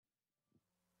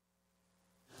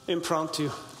Impromptu.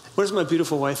 Where's my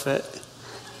beautiful wife at?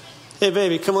 Hey,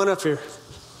 baby, come on up here.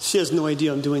 She has no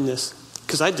idea I'm doing this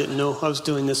because I didn't know I was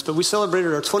doing this. But we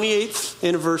celebrated our 28th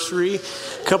anniversary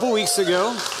a couple weeks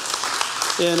ago.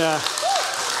 And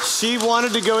she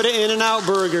wanted to go to In-N-Out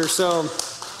Burger. So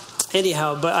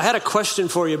anyhow, but I had a question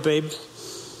for you, babe.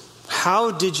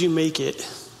 How did you make it?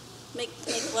 Make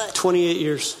what? 28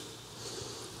 years.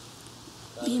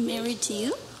 Be married to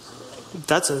you?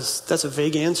 That's a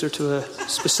vague answer to a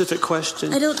specific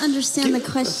question. I don't understand the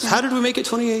question. How did we make it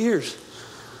 28 years?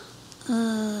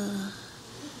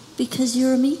 Because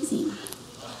you're amazing.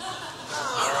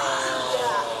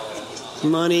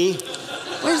 Money.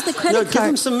 Where's the credit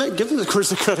card? Where's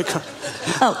the credit card?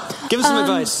 Oh. Give him some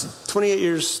advice. 28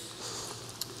 years.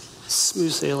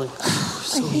 Smooth sailing.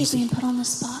 So I hate easy. being put on the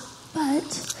spot.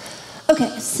 But,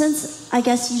 okay, since I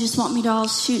guess you just want me to all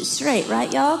shoot straight,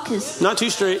 right, y'all? Because Not too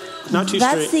straight.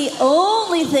 that's the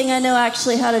only thing I know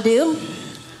actually how to do.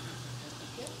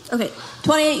 Okay,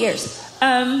 28 years.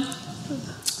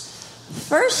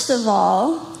 First of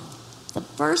all, the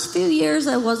first few years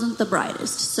I wasn't the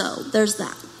brightest, so there's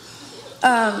that.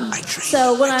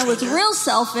 So when I was real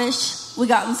selfish, we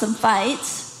got in some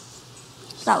fights.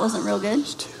 That wasn't real good.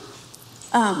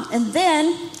 And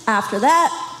then after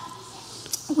that,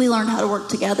 we learned how to work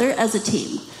together as a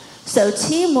team. So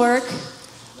teamwork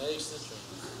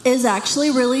is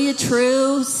actually really a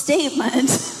true statement.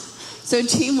 So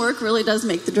teamwork really does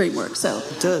make the dream work. So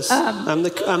it does. I'm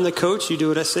the coach. You do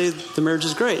what I say. The marriage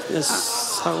is great.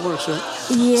 That's how it works, right?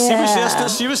 Yeah.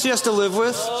 See what she has to live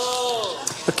with.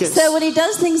 Okay. So when he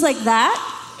does things like that,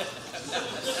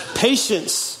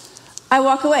 patience. I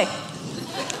walk away.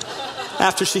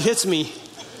 After she hits me,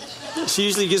 she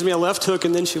usually gives me a left hook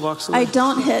and then she walks away. I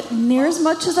don't hit near as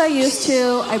much as I used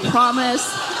to. I promise.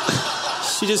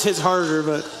 She just hits harder,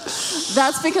 but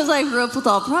that's because I grew up with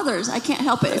all brothers. I can't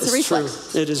help it. It's a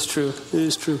reflex. True. It is true. It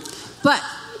is true. But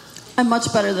I'm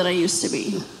much better than I used to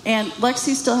be. And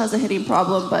Lexi still has a hitting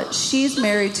problem, but she's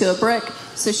married to a brick,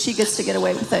 so she gets to get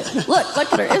away with it. Look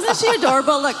at her. Isn't she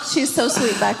adorable? Look, she's so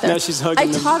sweet back there. Now she's hugging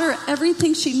I taught her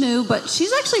everything she knew, but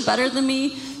she's actually better than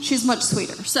me. She's much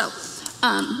sweeter. So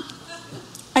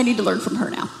I need to learn from her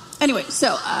now. Anyway,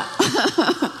 so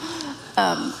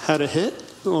how to hit?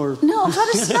 Or no,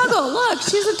 how to snuggle. Look,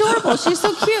 she's adorable. She's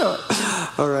so cute.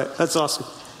 All right, that's awesome.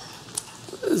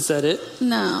 Is that it?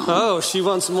 No. Oh, she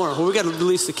wants more. Well, we got to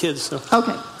release the kids. So.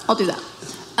 Okay, I'll do that.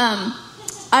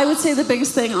 I would say the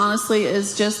biggest thing, honestly,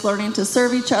 is just learning to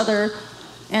serve each other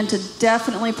and to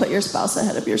definitely put your spouse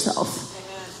ahead of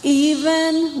yourself.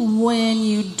 Even when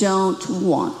you don't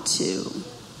want to.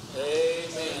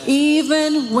 Amen.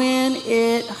 Even when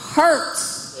it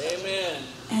hurts. Amen.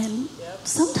 And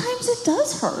sometimes it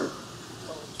does hurt.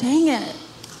 Dang it.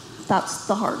 That's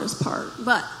the hardest part.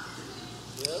 But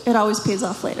it always pays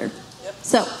off later.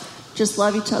 So just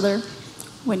love each other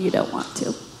when you don't want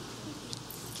to.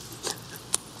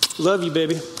 Love you,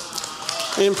 baby.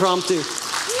 Impromptu.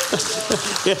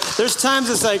 Yeah, there's times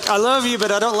it's like, I love you,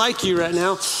 but I don't like you right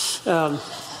now.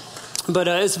 But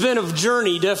it's been a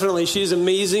journey, definitely. She's an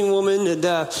amazing woman. And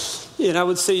I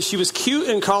would say she was cute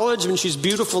in college and she's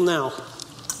beautiful now.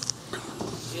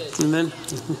 Amen.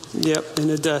 Yep.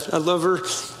 And I love her.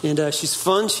 And she's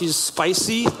fun. She's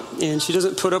spicy. And she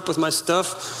doesn't put up with my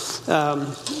stuff.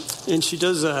 And she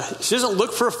doesn't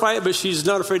look for a fight, but she's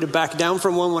not afraid to back down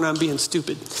from one when I'm being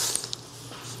stupid.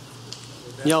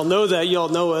 Y'all know that. Y'all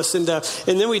know us. And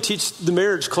then we teach the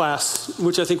marriage class,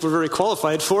 which I think we're very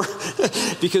qualified for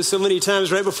because so many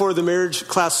times right before the marriage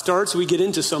class starts, we get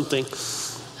into something.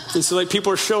 And so like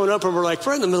people are showing up and we're like,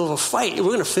 we're in the middle of a fight. We're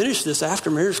going to finish this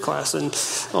after marriage class and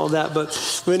all that.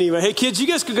 But anyway, hey kids, you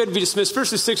guys could go ahead and be dismissed.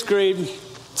 First to sixth grade.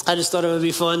 I just thought it would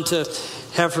be fun to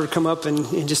have her come up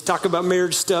and just talk about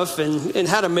marriage stuff and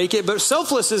how to make it. But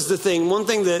selfless is the thing. One of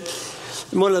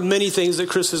the many things that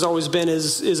Chris has always been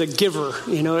is a giver.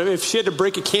 You know, if she had to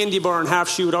break a candy bar in half,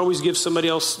 she would always give somebody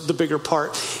else the bigger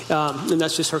part. And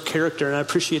that's just her character. And I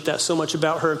appreciate that so much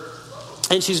about her.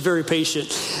 And she's very patient.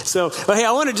 So, hey,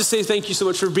 I want to just say thank you so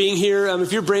much for being here.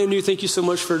 If you're brand new, thank you so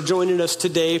much for joining us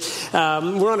today.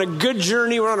 We're on a good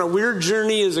journey. We're on a weird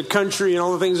journey as a country and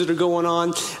all the things that are going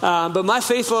on. But my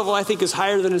faith level, I think, is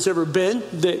higher than it's ever been.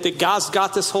 That God's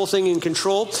got this whole thing in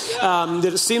control. That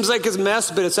it seems like it's a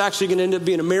mess, but it's actually going to end up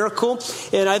being a miracle.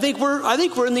 And I think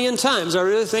we're in the end times. I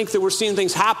really think that we're seeing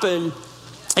things happen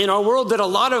in our world that a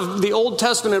lot of the Old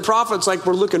Testament prophets like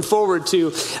we're looking forward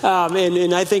to.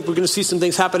 And I think we're going to see some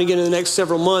things happen again in the next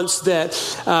several months that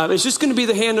it's just going to be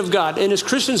the hand of God. And as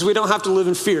Christians, we don't have to live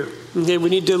in fear. Okay? We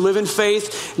need to live in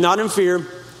faith, not in fear.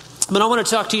 But I want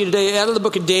to talk to you today out of the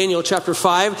book of Daniel, chapter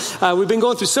 5. We've been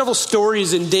going through several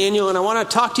stories in Daniel, and I want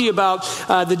to talk to you about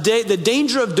the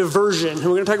danger of diversion. And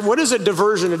we're going to talk, what is a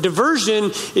diversion? A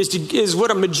diversion is what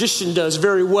a magician does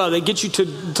very well. They get you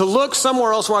to look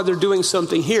somewhere else while they're doing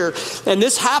something here. And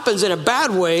this happens in a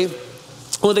bad way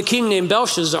with a king named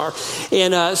Belshazzar.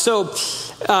 And I just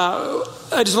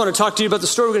want to talk to you about the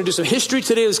story. We're going to do some history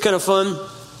today. It's kind of fun.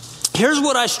 Here's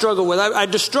what I struggle with.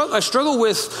 I struggle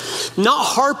with not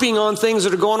harping on things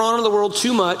that are going on in the world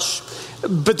too much,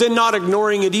 but then not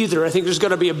ignoring it either. I think there's got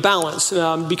to be a balance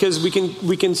because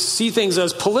we can see things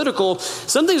as political.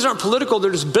 Some things aren't political;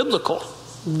 they're just biblical.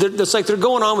 It's like they're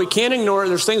going on. We can't ignore it.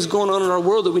 There's things going on in our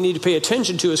world that we need to pay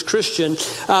attention to as Christians.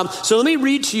 So let me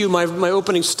read to you my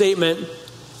opening statement,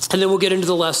 and then we'll get into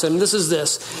the lesson. This is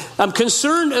this. I'm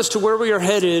concerned as to where we are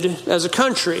headed as a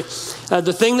country.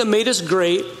 The thing that made us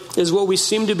great is what we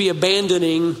seem to be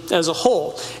abandoning as a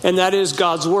whole, and that is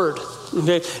God's word.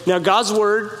 Okay. Now, God's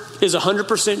word is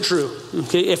 100% true.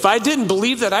 Okay. If I didn't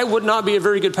believe that, I would not be a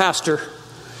very good pastor.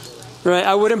 Right?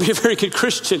 I wouldn't be a very good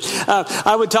Christian.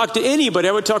 I would talk to anybody.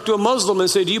 I would talk to a Muslim and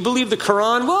say, do you believe the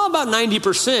Quran? Well, about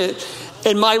 90%.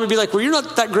 And mine would be like, well, you're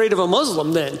not that great of a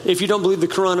Muslim then, if you don't believe the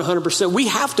Quran 100%. We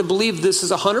have to believe this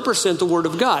is 100% the word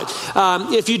of God.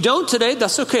 If you don't today,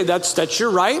 that's okay. That's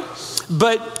your right.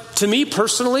 But to me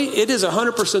personally, it is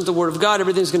 100% the word of God.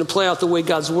 Everything's going to play out the way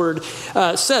God's word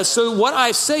says. So what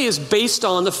I say is based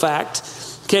on the fact,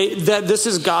 okay, that this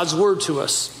is God's word to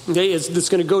us. Okay, it's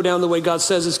going to go down the way God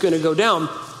says it's going to go down.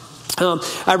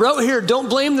 I wrote here, don't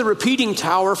blame the repeating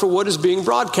tower for what is being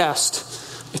broadcast.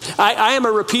 I am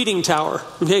a repeating tower.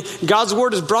 Okay, God's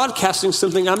word is broadcasting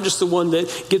something. I'm just the one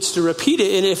that gets to repeat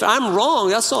it. And if I'm wrong,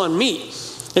 that's on me.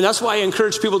 And that's why I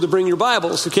encourage people to bring your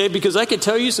Bibles, okay? Because I could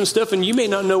tell you some stuff and you may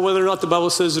not know whether or not the Bible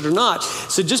says it or not.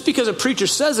 So just because a preacher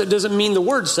says it doesn't mean the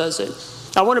word says it.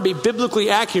 I want to be biblically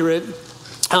accurate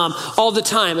all the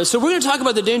time. And so we're going to talk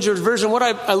about the danger of diversion. What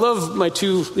I love,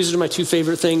 these are my two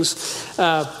favorite things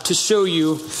to show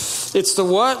you. It's the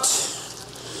what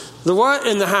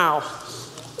and the how.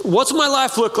 What's my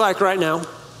life look like right now?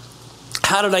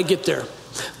 How did I get there?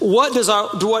 What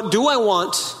do I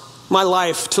want my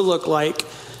life to look like?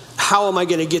 How am I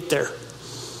going to get there?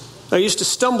 I used to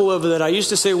stumble over that. I used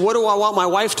to say, what do I want my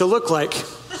wife to look like?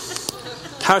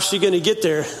 How's she going to get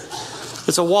there?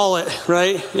 It's a wallet,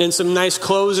 right? And some nice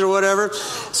clothes or whatever.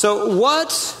 So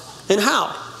what and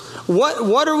how?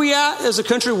 What are we at as a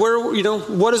country? Where,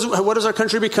 what does our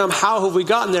country become? How have we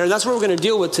gotten there? And that's what we're going to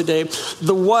deal with today.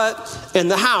 The what and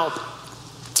the how.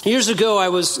 Years ago, I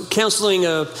was counseling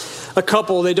a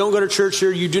couple. They don't go to church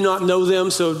here. You do not know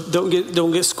them, so don't get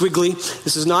squiggly.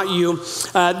 This is not you.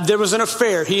 There was an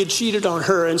affair. He had cheated on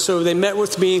her, and so they met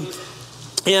with me.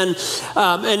 And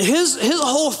his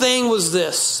whole thing was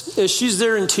this: as she's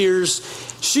there in tears,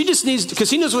 she just needs, because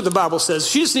he knows what the Bible says,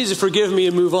 she just needs to forgive me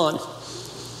and move on.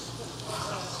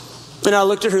 And I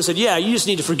looked at her and said, yeah, you just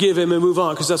need to forgive him and move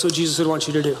on, because that's what Jesus would want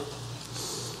you to do.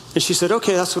 And she said,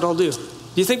 okay, that's what I'll do. Do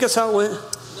you think that's how it went?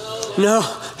 No,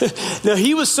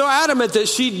 he was so adamant that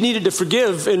she needed to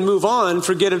forgive and move on,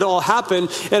 forget it all happened.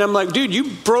 And I'm like, dude,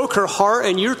 you broke her heart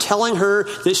and you're telling her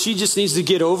that she just needs to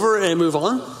get over it and move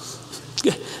on?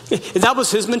 And that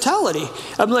was his mentality.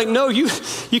 I'm like, no, you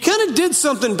kind of did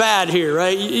something bad here,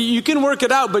 right? You can work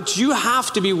it out, but you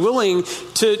have to be willing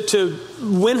to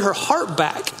win her heart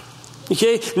back,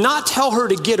 okay? Not tell her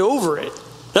to get over it.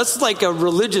 That's like a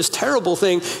religious, terrible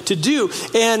thing to do.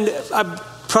 And I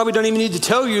probably don't even need to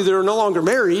tell you they're no longer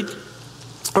married,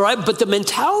 all right? But the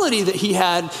mentality that he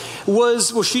had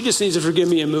was, well, she just needs to forgive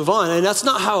me and move on. And that's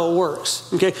not how it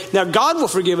works, okay? Now, God will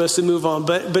forgive us and move on,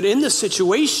 but in this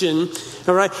situation,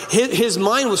 all right, his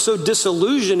mind was so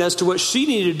disillusioned as to what she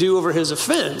needed to do over his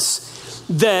offense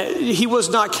that he was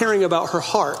not caring about her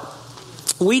heart.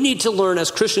 We need to learn as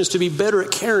Christians to be better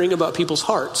at caring about people's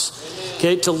hearts,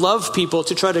 okay? To love people,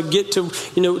 to try to get to,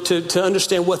 to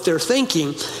understand what they're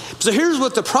thinking. So here's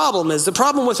what the problem is. The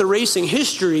problem with erasing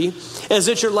history is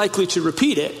that you're likely to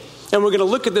repeat it. And we're going to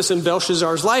look at this in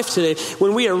Belshazzar's life today.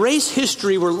 When we erase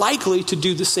history, we're likely to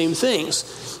do the same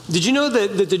things. Did you know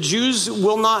that the Jews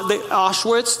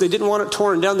Auschwitz, they didn't want it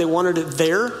torn down, they wanted it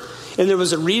there. And there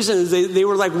was a reason. They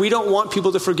were like, we don't want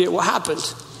people to forget what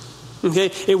happened.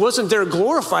 Okay, it wasn't their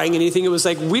glorifying anything. It was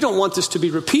like, we don't want this to be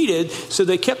repeated. So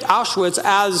they kept Auschwitz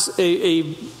as a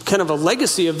kind of a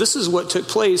legacy of this is what took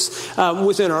place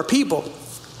within our people.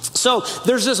 So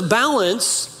there's this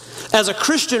balance as a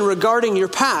Christian regarding your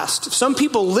past. Some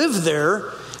people live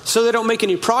there so they don't make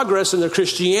any progress in their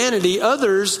Christianity.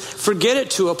 Others forget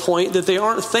it to a point that they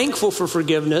aren't thankful for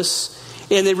forgiveness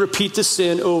and they repeat the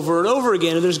sin over and over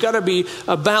again. And there's got to be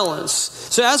a balance.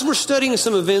 So as we're studying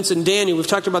some events in Daniel, we've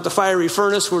talked about the fiery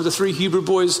furnace where the 3 Hebrew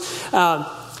boys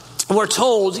were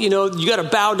told, you got to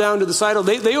bow down to this idol.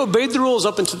 They obeyed the rules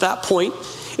up until that point.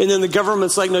 And then the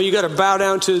government's like, no, you got to bow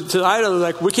down to the idol. They're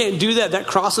like, we can't do that. That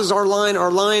crosses our line.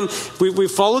 We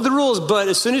followed the rules, but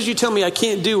as soon as you tell me I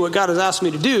can't do what God has asked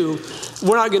me to do,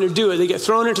 we're not going to do it. They get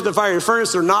thrown into the fiery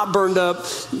furnace. They're not burned up.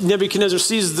 Nebuchadnezzar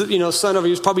sees the son of,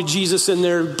 he was probably Jesus in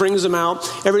there, brings them out.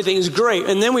 Everything's great.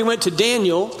 And then we went to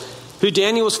Daniel, who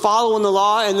Daniel was following the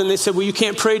law. And then they said, well, you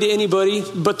can't pray to anybody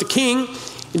but the king.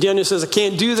 And Daniel says, I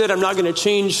can't do that. I'm not going to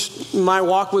change my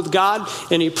walk with God.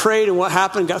 And he prayed, and what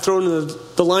happened? Got thrown in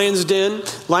the lion's den.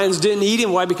 Lions didn't eat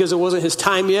him. Why? Because it wasn't his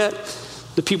time yet.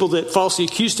 The people that falsely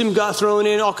accused him got thrown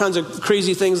in, all kinds of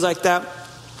crazy things like that.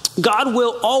 God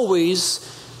will always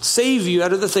save you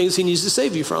out of the things he needs to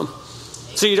save you from.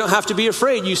 So you don't have to be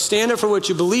afraid. You stand up for what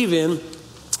you believe in,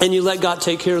 and you let God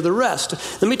take care of the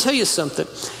rest. Let me tell you something.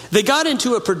 They got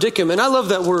into a predicament. I love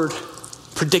that word,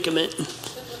 predicament.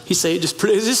 You say, it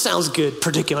just sounds good.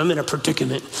 Predicament. I'm in a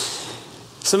predicament.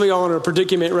 Some of y'all are in a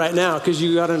predicament right now because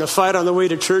you got in a fight on the way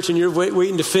to church and you're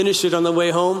waiting to finish it on the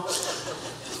way home.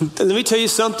 Let me tell you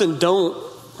something. Don't.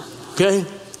 Okay?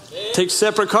 Take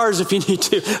separate cars if you need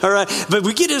to. All right? But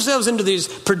we get ourselves into these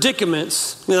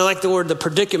predicaments. I like the word, the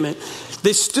predicament.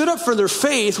 They stood up for their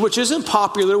faith, which isn't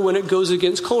popular when it goes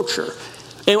against culture.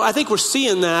 And I think we're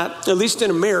seeing that, at least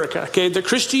in America, okay? The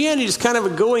Christianity is kind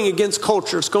of going against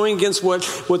culture. It's going against what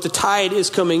the tide is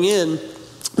coming in,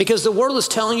 because the world is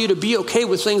telling you to be okay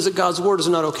with things that God's word is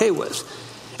not okay with.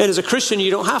 And as a Christian, you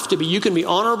don't have to be. You can be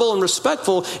honorable and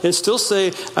respectful and still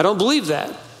say, I don't believe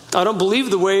that. I don't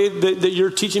believe the way that you're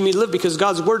teaching me to live, because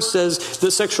God's word says that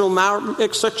sexual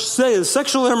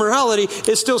immorality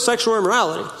is still sexual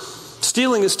immorality.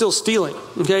 Stealing is still stealing,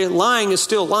 okay? Lying is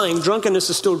still lying. Drunkenness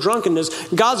is still drunkenness.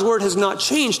 God's word has not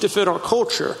changed to fit our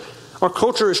culture. Our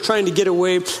culture is trying to get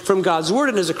away from God's word,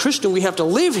 and as a Christian, we have to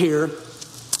live here,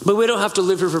 but we don't have to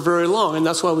live here for very long, and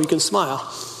that's why we can smile.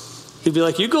 You'd be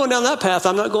like, you're going down that path,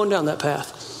 I'm not going down that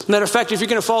path. Matter of fact, if you're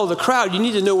going to follow the crowd, you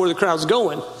need to know where the crowd's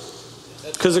going,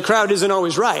 because the crowd isn't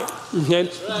always right, okay?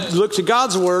 Right. Look to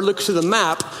God's word, look to the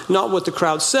map, not what the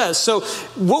crowd says. So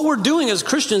what we're doing as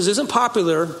Christians isn't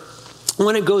popular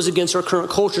when it goes against our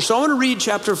current culture. So I want to read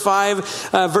chapter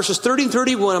 5, verses 30 and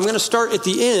 31. I'm going to start at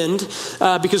the end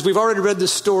because we've already read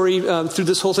this story through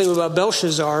this whole thing about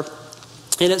Belshazzar.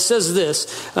 And it says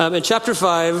this, in chapter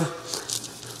 5,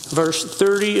 verse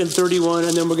 30 and 31,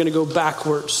 and then we're going to go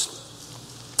backwards.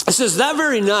 It says, that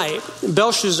very night,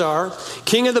 Belshazzar,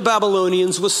 king of the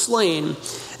Babylonians, was slain,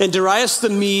 and Darius the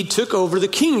Mede took over the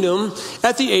kingdom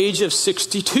at the age of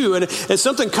 62. And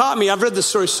something caught me. I've read this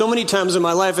story so many times in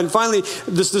my life, and finally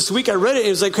this week I read it, and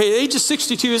it was like, hey, age of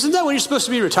 62, isn't that when you're supposed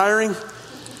to be retiring?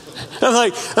 I'm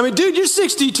like, dude, you're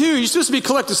 62. You're supposed to be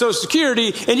collecting Social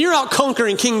Security, and you're out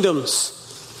conquering kingdoms.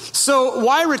 So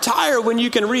why retire when you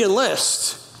can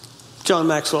re-enlist? John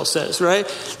Maxwell says, right?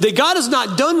 That God is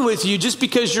not done with you just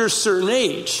because you're a certain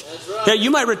age. Right. Yeah, you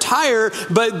might retire,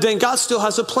 but then God still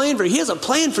has a plan for you. He has a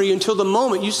plan for you until the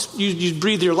moment you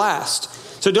breathe your last.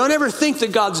 So don't ever think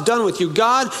that God's done with you.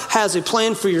 God has a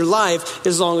plan for your life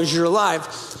as long as you're alive.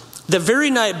 The very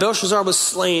night Belshazzar was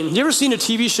slain. You ever seen a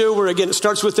TV show where, again, it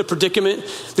starts with the predicament?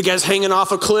 The guy's hanging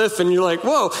off a cliff and you're like,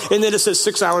 whoa. And then it says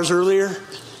 6 hours earlier.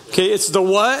 Okay, it's the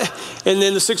what, and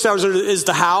then the 6 hours is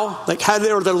the how. Like how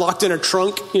they're locked in a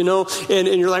trunk, and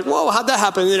you're like, whoa, how'd that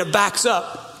happen? And then it backs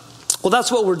up. Well, that's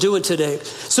what we're doing today.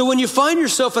 So when you find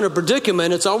yourself in a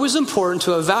predicament, it's always important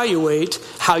to evaluate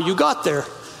how you got there.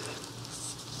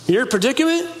 You're in a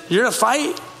predicament? You're in a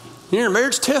fight? You're in a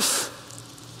marriage tiff?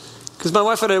 Because my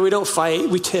wife and I, we don't fight,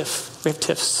 we tiff. We have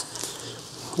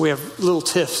tiffs. We have little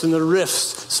tiffs and the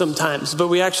rifts sometimes, but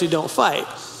we actually don't fight.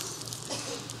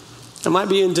 I might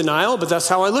be in denial, but that's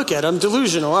how I look at it. I'm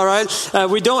delusional, all right?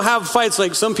 We don't have fights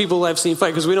like some people I've seen fight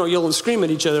because we don't yell and scream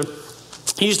at each other.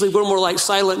 Usually we're more like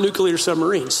silent nuclear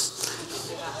submarines.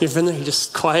 You ever been there? You're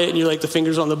just quiet and you're like the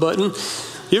fingers on the button.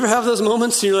 You ever have those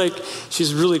moments? You're like,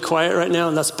 she's really quiet right now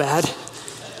and that's bad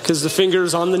because the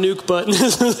finger's on the nuke button.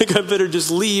 Like I better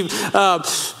just leave.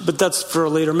 But that's for a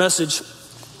later message.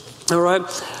 All right?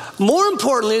 More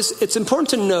importantly, it's important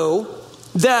to know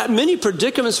that many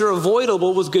predicaments are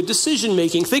avoidable with good decision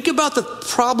making. Think about the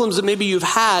problems that maybe you've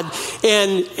had,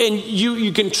 and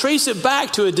you can trace it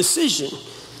back to a decision.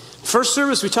 First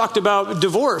service, we talked about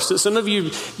divorce. That some of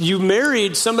you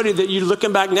married somebody that you're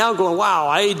looking back now going, wow,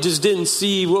 I just didn't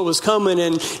see what was coming,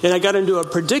 and I got into a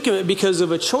predicament because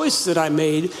of a choice that I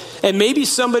made. And maybe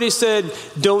somebody said,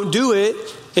 don't do it.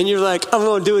 And you're like, I'm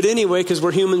going to do it anyway because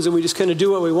we're humans and we just kind of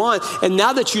do what we want. And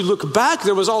now that you look back,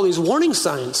 there was all these warning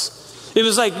signs. It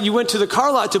was like you went to the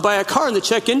car lot to buy a car and the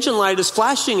check engine light is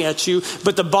flashing at you,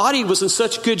 but the body was in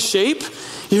such good shape.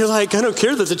 You're like, I don't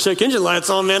care that the check engine light's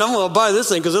on, man. I'm going to buy this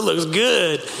thing because it looks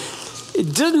good.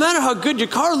 It doesn't matter how good your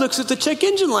car looks if the check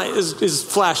engine light is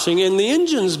flashing and the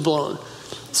engine's blown.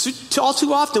 So all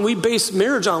too often we base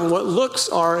marriage on what looks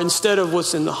are instead of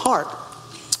what's in the heart.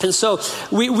 And so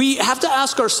we have to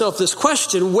ask ourselves this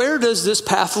question: where does this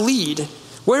path lead?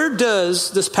 Where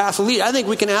does this path lead? I think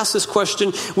we can ask this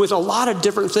question with a lot of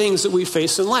different things that we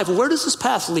face in life. Where does this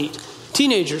path lead?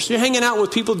 Teenagers, you're hanging out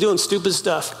with people doing stupid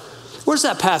stuff. Where's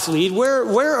that path lead?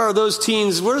 Where are those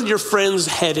teens, where are your friends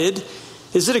headed?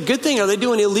 Is it a good thing? Are they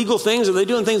doing illegal things? Are they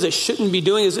doing things they shouldn't be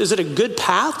doing? Is it a good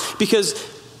path? Because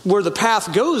where the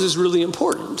path goes is really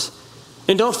important.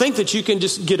 And don't think that you can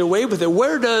just get away with it.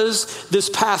 Where does this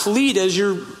path lead?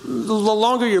 The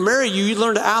longer you're married, you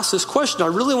learn to ask this question. I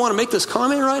really want to make this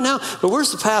comment right now, but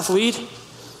where's the path lead?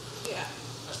 Yeah.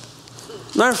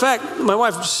 Matter of fact, my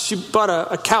wife, she bought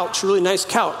a couch, a really nice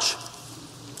couch.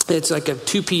 It's like a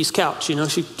 2-piece couch, you know.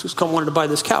 She just wanted to buy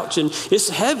this couch, and it's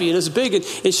heavy and it's big,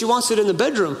 and she wants it in the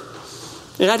bedroom.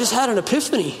 And I just had an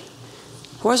epiphany.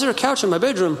 Why is there a couch in my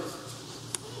bedroom?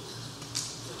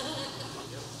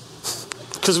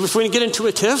 Because if we get into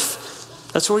a tiff,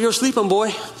 that's where you're sleeping, boy.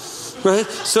 Right?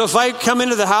 So if I come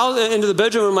into the house, into the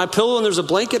bedroom with my pillow and there's a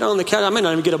blanket on the couch, I might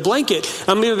not even get a blanket.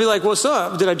 I'm going to be like, what's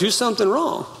up? Did I do something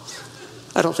wrong?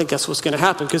 I don't think that's what's going to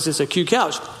happen because it's a cute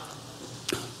couch.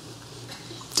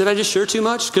 Did I just share too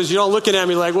much? Because you're all looking at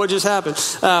me like, what just happened?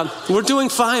 We're doing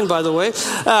fine, by the way.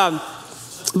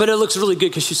 But it looks really good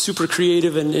because she's super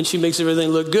creative and she makes everything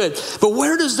look good. But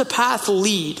where does the path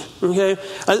lead? Okay,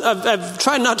 I've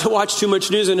tried not to watch too much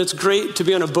news, and it's great to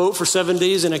be on a boat for 7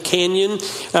 days in a canyon.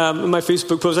 In my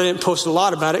Facebook post, I didn't post a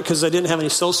lot about it because I didn't have any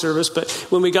cell service. But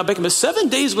when we got back, 7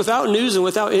 days without news and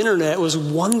without internet was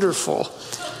wonderful.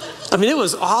 I mean, it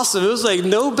was awesome. It was like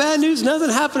no bad news, nothing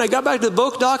happened. I got back to the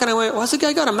boat dock and I went, why's the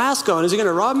guy got a mask on? Is he going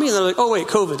to rob me? And they're like, oh wait,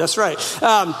 COVID, that's right.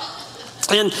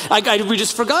 And we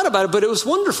just forgot about it, but it was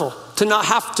wonderful to not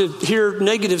have to hear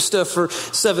negative stuff for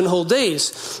 7 whole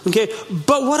days. Okay,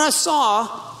 but what I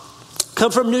saw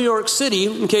come from New York City.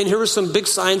 Okay, and here were some big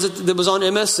signs that was on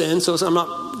MSN. So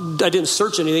I didn't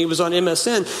search anything. It was on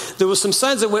MSN. There was some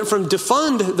signs that went from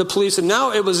defund the police, and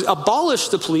now it was abolish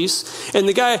the police. And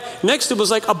the guy next to it was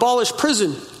like abolish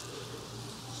prison.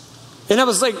 And I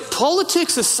was like,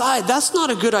 politics aside, that's not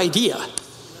a good idea.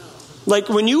 Like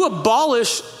when you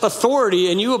abolish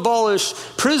authority and you abolish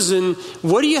prison,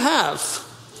 what do you have?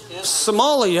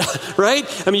 Somalia, right?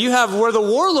 I mean, you have where the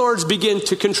warlords begin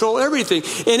to control everything.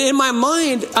 And in my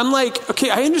mind, I'm like, okay,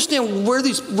 I understand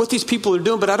what these people are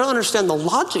doing, but I don't understand the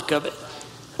logic of it.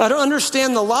 I don't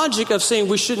understand the logic of saying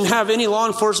we shouldn't have any law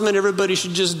enforcement. Everybody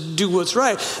should just do what's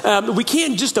right. We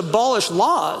can't just abolish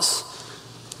laws.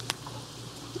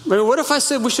 I mean, what if I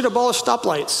said we should abolish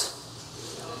stoplights?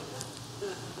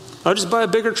 I'll just buy a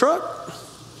bigger truck.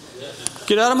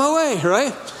 Get out of my way,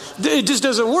 right? It just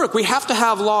doesn't work. We have to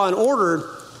have law and order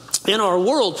in our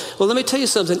world. Well, let me tell you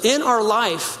something. In our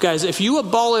life, guys, if you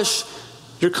abolish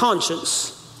your conscience,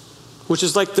 which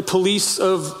is like the police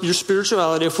of your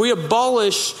spirituality, if we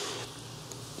abolish,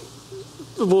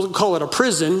 we'll call it a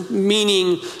prison,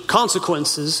 meaning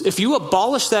consequences. If you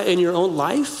abolish that in your own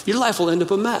life, your life will end up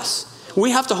a mess.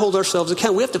 We have to hold ourselves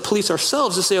accountable. We have to police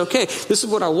ourselves to say, okay, this is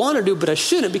what I want to do, but I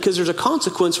shouldn't because there's a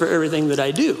consequence for everything that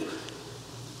I do.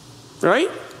 Right?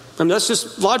 I mean, that's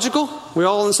just logical. We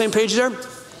all on the same page there?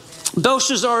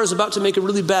 Belshazzar is about to make a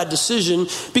really bad decision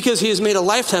because he has made a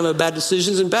lifetime of bad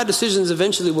decisions, and bad decisions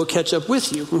eventually will catch up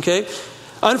with you, okay?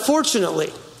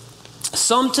 Unfortunately,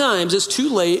 sometimes it's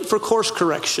too late for course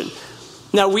correction.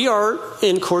 Now, we are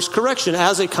in course correction.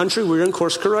 As a country, we're in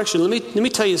course correction. Let me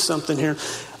tell you something here.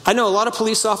 I know a lot of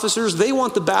police officers, they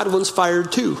want the bad ones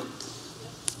fired too.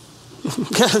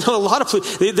 I know a lot of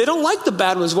police, they don't like the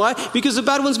bad ones. Why? Because the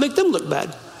bad ones make them look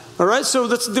bad. All right, so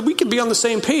we could be on the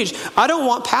same page. I don't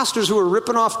want pastors who are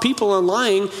ripping off people and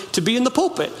lying to be in the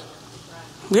pulpit.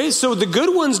 Okay, so the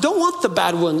good ones don't want the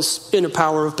bad ones in a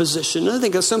power of position. I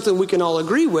think that's something we can all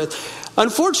agree with.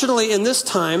 Unfortunately, in this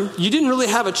time, you didn't really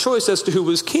have a choice as to who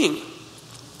was king.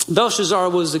 Belshazzar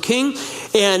was the king,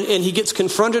 and he gets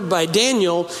confronted by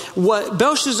Daniel. What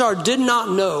Belshazzar did not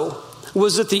know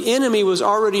was that the enemy was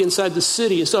already inside the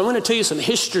city. And so I'm going to tell you some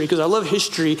history, because I love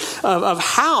history, of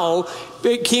how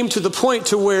it came to the point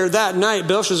to where that night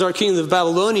Belshazzar, king of the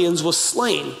Babylonians, was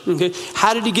slain. Okay,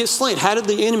 how did he get slain? How did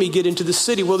the enemy get into the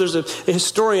city? Well, there's a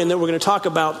historian that we're going to talk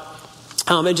about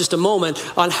in just a moment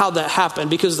on how that happened,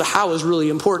 because the how is really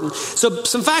important. So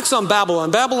some facts on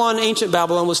Babylon. Ancient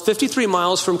Babylon was 53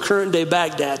 miles from current day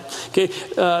Baghdad. Okay,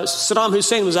 Saddam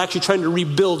Hussein was actually trying to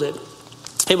rebuild it.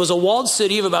 It was a walled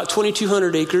city of about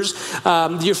 2,200 acres.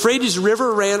 The Euphrates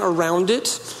River ran around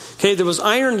it. Okay, there was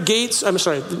iron gates. I'm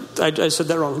sorry, I said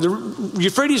that wrong. The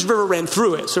Euphrates River ran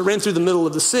through it. So it ran through the middle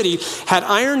of the city, had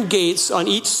iron gates on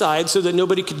each side so that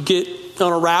nobody could get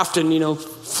on a raft and,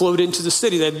 float into the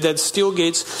city. They had steel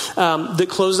gates that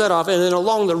closed that off. And then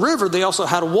along the river, they also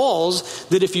had walls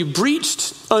that if you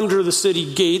breached under the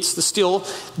city gates, the steel,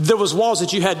 there was walls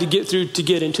that you had to get through to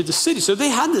get into the city. So they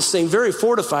had this thing very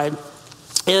fortified.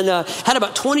 And had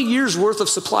about 20 years worth of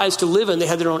supplies to live in. They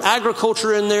had their own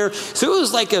agriculture in there. So it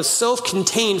was like a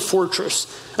self-contained fortress.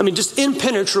 I mean, just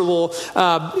impenetrable,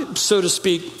 so to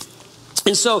speak.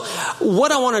 And so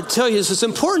what I want to tell you is it's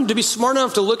important to be smart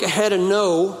enough to look ahead and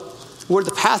know where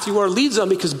the path you are leads on,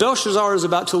 because Belshazzar is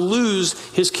about to lose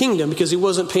his kingdom because he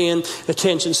wasn't paying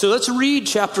attention. So let's read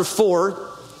chapter 4,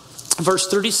 verse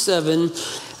 37,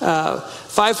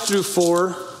 5 through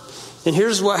 4. And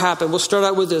here's what happened. We'll start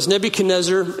out with this.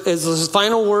 Nebuchadnezzar, as his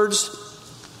final words,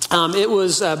 it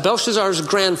was Belshazzar's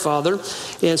grandfather.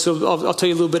 And so I'll tell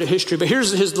you a little bit of history. But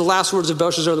here's the last words of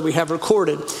Belshazzar that we have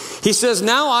recorded. He says,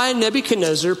 "Now I,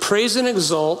 Nebuchadnezzar, praise and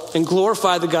exalt and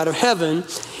glorify the God of heaven,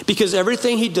 because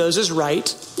everything he does is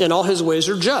right and all his ways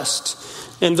are just.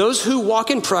 And those who walk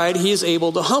in pride, he is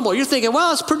able to humble." You're thinking,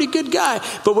 well, it's a pretty good guy.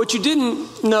 But what you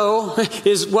didn't know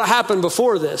is what happened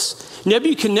before this.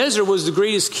 Nebuchadnezzar was the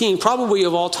greatest king probably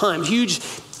of all time. Huge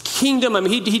kingdom. I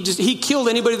mean, he killed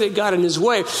anybody that got in his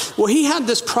way. Well, he had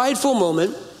this prideful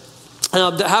moment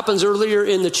that happens earlier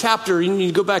in the chapter. You need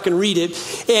to go back and read it.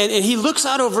 And he looks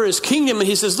out over his kingdom and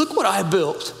he says, "Look what I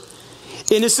built."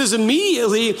 And it says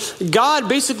immediately God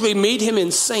basically made him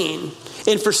insane.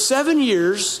 And for 7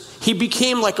 years, he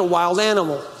became like a wild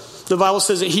animal. The Bible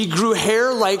says that he grew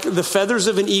hair like the feathers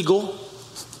of an eagle.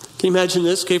 Can you imagine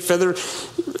this? Okay, feather.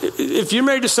 If you're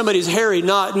married to somebody who's hairy,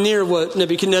 not near what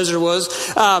Nebuchadnezzar was.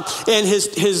 And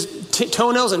his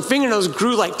toenails and fingernails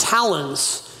grew like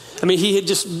talons. I mean, he had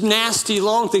just nasty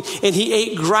long things. And he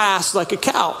ate grass like a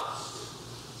cow.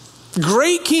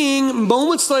 Great king.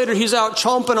 Moments later, he's out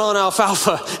chomping on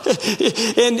alfalfa.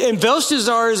 and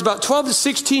Belshazzar is about 12 to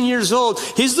 16 years old.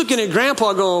 He's looking at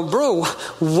Grandpa going, "Bro,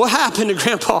 what happened to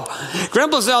Grandpa?"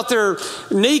 Grandpa's out there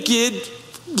naked,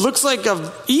 looks like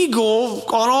an eagle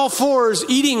on all fours,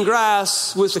 eating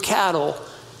grass with the cattle.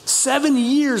 7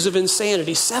 years of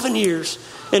insanity, 7 years.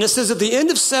 And it says at the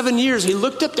end of 7 years, he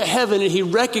looked up to heaven and he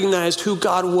recognized who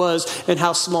God was and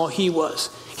how small he was.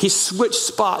 He switched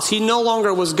spots. He no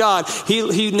longer was God.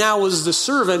 He now was the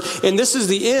servant. And this is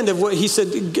the end of what he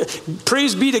said.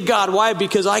 Praise be to God. Why?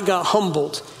 Because I got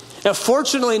humbled. Now,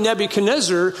 fortunately,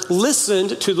 Nebuchadnezzar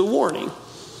listened to the warning.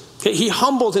 He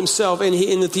humbled himself, and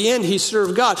at the end, he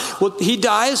served God. Well, he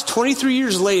dies 23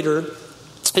 years later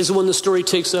is when the story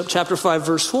takes up, chapter 5,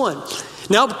 verse 1.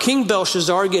 Now King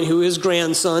Belshazzar, again, who is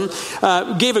grandson,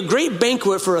 gave a great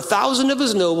banquet for 1,000 of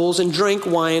his nobles and drank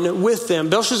wine with them.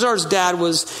 Belshazzar's dad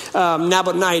was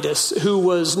Nabonidus, who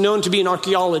was known to be an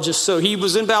archaeologist. So he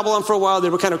was in Babylon for a while. They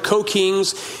were kind of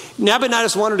co-kings.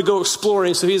 Nabonidus wanted to go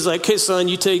exploring. So he's like, "Okay, son,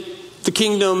 you take the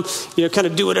kingdom, kind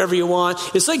of do whatever you want."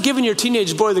 It's like giving your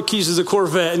teenage boy the keys to the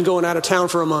Corvette and going out of town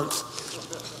for a month.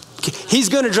 He's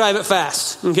going to drive it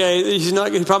fast, okay? He's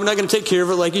probably not going to take care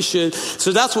of it like he should.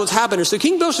 So that's what's happening. So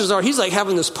King Belshazzar, he's like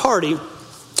having this party,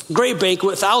 great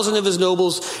banquet, 1,000 of his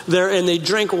nobles there, and they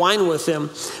drank wine with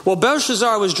him. While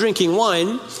Belshazzar was drinking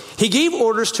wine, he gave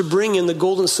orders to bring in the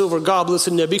gold and silver goblets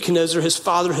that Nebuchadnezzar, his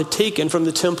father, had taken from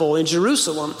the temple in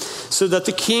Jerusalem, so that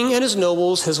the king and his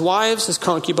nobles, his wives, his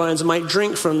concubines, might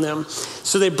drink from them.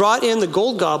 So they brought in the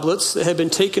gold goblets that had been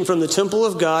taken from the temple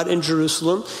of God in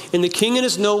Jerusalem, and the king and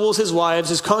his nobles, his wives,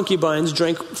 his concubines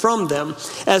drank from them.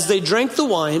 As they drank the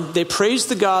wine, they praised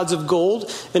the gods of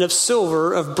gold and of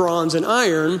silver, of bronze and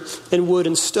iron, and wood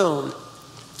and stone.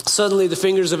 Suddenly the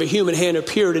fingers of a human hand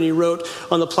appeared, and he wrote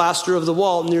on the plaster of the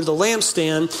wall near the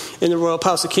lampstand in the royal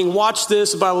palace. The king watched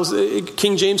this.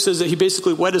 King James says that he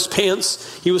basically wet his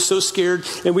pants. He was so scared.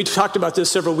 And we talked about this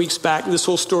several weeks back, this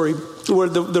whole story, where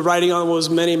the writing on it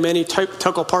was many, many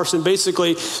tekel parsin.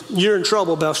 Basically, you're in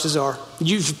trouble, Belshazzar.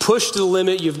 You've pushed to the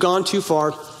limit. You've gone too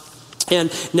far.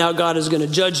 And now God is going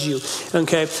to judge you.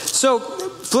 Okay, so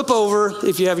flip over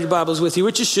if you have your Bibles with you,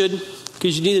 which you should,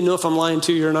 because you need to know if I'm lying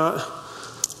to you or not.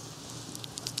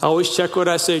 Always check what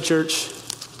I say, church.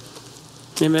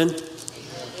 Amen.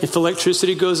 If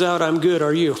electricity goes out, I'm good.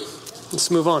 Are you?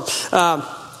 Let's move on.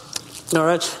 All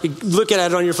right. You look at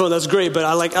it on your phone. That's great, but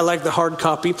I like the hard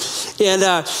copy. And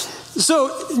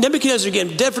So Nebuchadnezzar,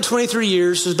 again, dead for 23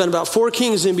 years. There's been about 4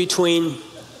 kings in between.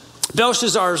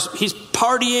 Belshazzar's, he's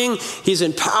partying, he's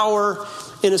in power,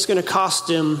 and it's going to cost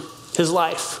him his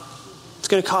life. It's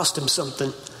going to cost him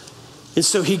something. And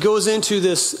so he goes into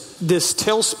this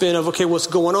tailspin of, okay, what's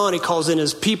going on? He calls in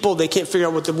his people. They can't figure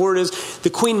out what the word is. The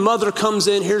queen mother comes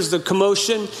in. Here's the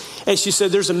commotion. And she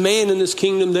said, there's a man in this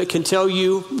kingdom that can tell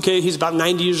you. Okay, he's about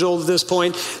 90 years old at this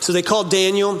point. So they call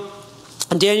Daniel.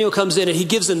 And Daniel comes in and he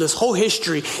gives them this whole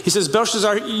history. He says,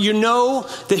 Belshazzar, you know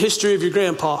the history of your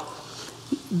grandpa.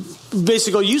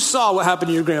 Basically, you saw what happened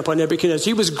to your grandpa Nebuchadnezzar.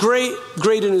 He was great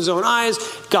in his own eyes.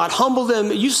 God humbled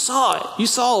him. You saw it. You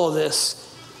saw all this.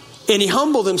 And he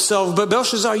humbled himself, but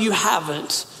Belshazzar, you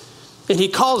haven't. And he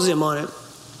calls him on it.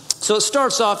 So it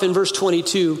starts off in verse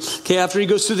 22, okay, after he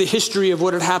goes through the history of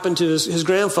what had happened to his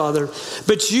grandfather.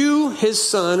 But you, his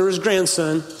son or his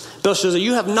grandson, Belshazzar,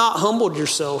 you have not humbled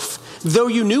yourself. Though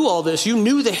you knew all this, you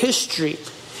knew the history.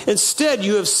 Instead,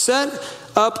 you have set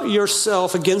up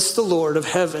yourself against the Lord of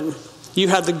heaven. You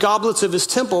had the goblets of his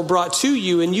temple brought to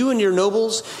you, and you and your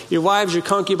nobles, your wives, your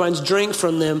concubines drank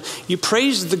from them. You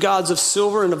praised the gods of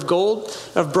silver and of gold,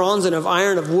 of bronze and of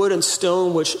iron, of wood and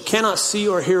stone, which cannot see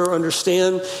or hear or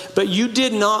understand. But you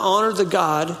did not honor the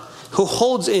God who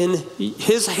holds in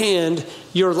his hand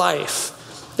your life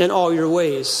and all your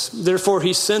ways. Therefore,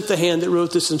 he sent the hand that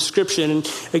wrote this inscription. And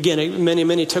again,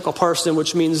 many tekel parsin,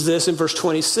 which means this in verse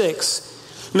 26.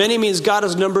 Many means God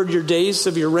has numbered your days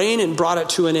of your reign and brought it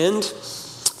to an end.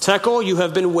 Tekel, you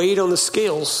have been weighed on the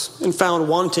scales and found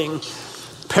wanting.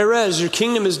 Perez, your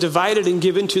kingdom is divided and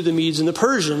given to the Medes and the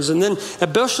Persians. And then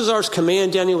at Belshazzar's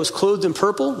command, Daniel was clothed in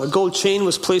purple. A gold chain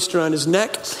was placed around his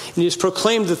neck, and he was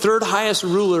proclaimed the 3rd highest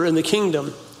ruler in the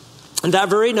kingdom. And that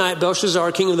very night,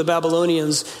 Belshazzar, king of the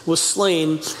Babylonians, was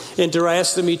slain, and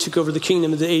Darius the Mede took over the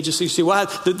kingdom at the age of 60. Well,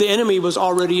 the enemy was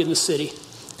already in the city.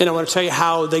 And I want to tell you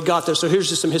how they got there. So here's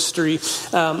just some history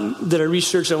that I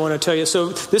researched I want to tell you. So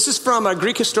this is from a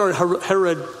Greek historian,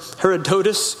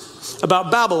 Herodotus,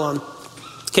 about Babylon.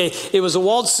 Okay, it was a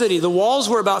walled city. The walls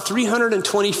were about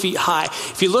 320 feet high.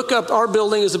 If you look up, our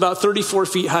building is about 34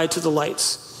 feet high to the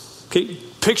lights. Okay,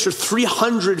 picture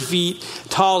 300 feet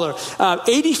taller.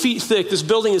 80 feet thick. This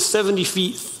building is 70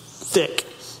 feet thick.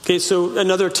 Okay, so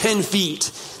another 10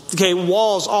 feet. Okay,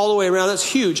 walls all the way around. That's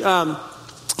huge.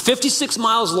 56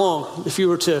 miles long. If you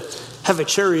were to have a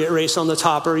chariot race on the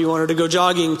top, or you wanted to go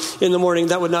jogging in the morning,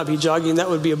 that would not be jogging.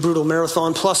 That would be a brutal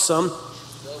marathon plus some.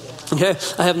 Okay,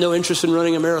 I have no interest in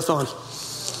running a marathon.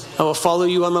 I will follow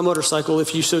you on my motorcycle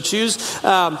if you so choose,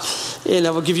 and I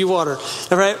will give you water.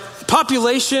 All right,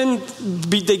 population,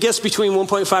 they guess between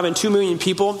 1.5 and 2 million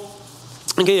people.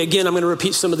 Okay, again, I'm going to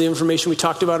repeat some of the information we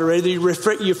talked about already.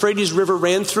 The Euphrates River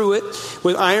ran through it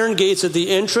with iron gates at the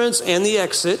entrance and the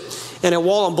exit, and a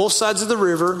wall on both sides of the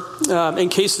river in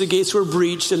case the gates were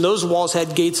breached, and those walls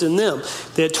had gates in them.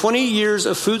 They had 20 years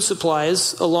of food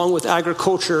supplies along with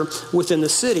agriculture within the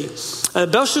city.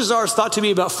 Belshazzar is thought to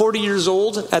be about 40 years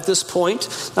old at this point.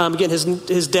 Again,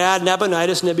 his dad,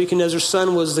 Nabonidus, Nebuchadnezzar's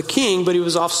son, was the king, but he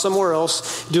was off somewhere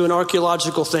else doing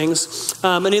archaeological things.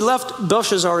 And he left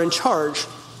Belshazzar in charge.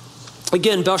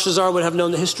 Again, Belshazzar would have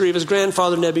known the history of his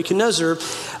grandfather Nebuchadnezzar,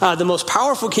 the most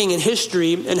powerful king in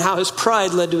history, and how his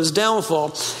pride led to his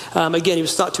downfall. Again, he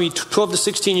was thought to be 12 to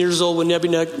 16 years old when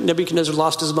Nebuchadnezzar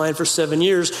lost his mind for 7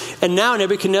 years. And now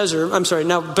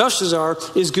Belshazzar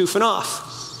is goofing off.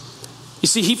 You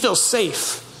see, he feels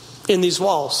safe in these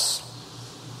walls.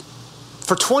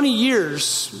 For 20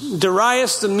 years,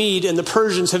 Darius the Mede and the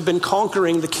Persians have been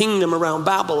conquering the kingdom around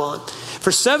Babylon.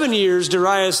 For 7 years,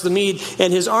 Darius the Mede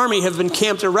and his army have been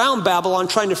camped around Babylon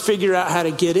trying to figure out how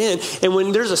to get in. And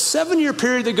when there's a 7-year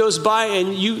period that goes by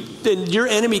and your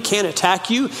enemy can't attack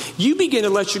you, you begin to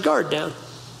let your guard down.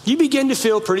 You begin to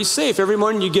feel pretty safe. Every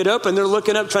morning you get up and they're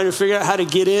looking up trying to figure out how to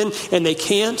get in, and they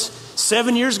can't.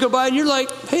 7 years go by and you're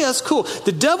like, hey, that's cool.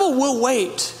 The devil will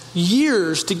wait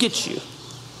years to get you.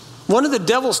 One of the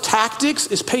devil's tactics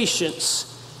is patience.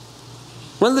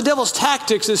 One of the devil's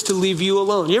tactics is to leave you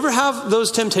alone. You ever have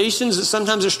those temptations that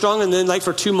sometimes are strong and then like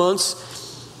for 2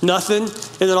 months, nothing, and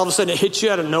then all of a sudden it hits you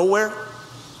out of nowhere?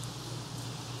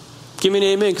 Give me an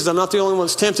amen, because I'm not the only one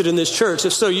that's tempted in this church.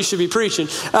 If so, you should be preaching.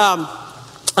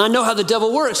 I know how the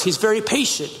devil works. He's very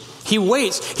patient. He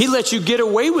waits. He lets you get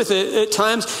away with it at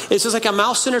times. It's just like a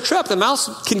mouse in a trap. The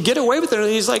mouse can get away with it, and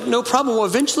he's like, no problem. Well,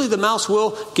 eventually the mouse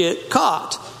will get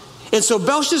caught. And so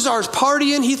Belshazzar's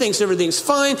partying. He thinks everything's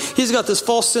fine. He's got this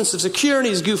false sense of security.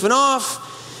 He's goofing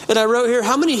off. And I wrote here,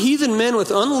 how many heathen men with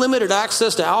unlimited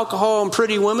access to alcohol and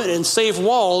pretty women and safe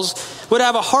walls would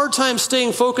have a hard time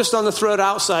staying focused on the threat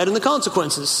outside and the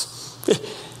consequences?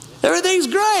 Everything's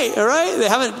great, all right? They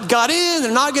haven't got in,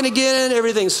 they're not going to get in,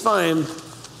 everything's fine.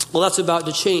 Well, that's about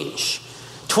to change.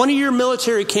 20-year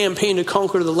military campaign to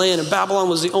conquer the land, and Babylon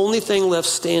was the only thing left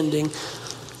standing.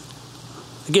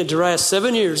 Again, Darius,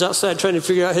 7 years outside trying to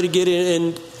figure out how to get in,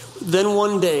 and then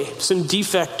one day, some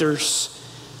defectors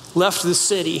left the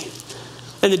city.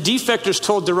 And the defectors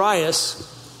told Darius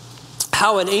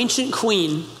how an ancient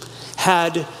queen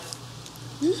had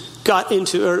got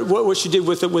into, or what she did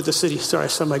with the city. Sorry, I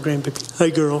saw my grandbaby.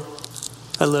 Hi, girl.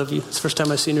 I love you. It's the first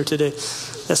time I've seen her today.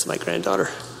 That's my granddaughter.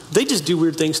 They just do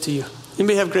weird things to you.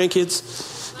 Anybody have grandkids?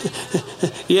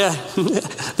 Yeah,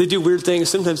 they do weird things.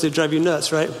 Sometimes they drive you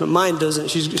nuts, right? But mine doesn't.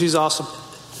 She's awesome.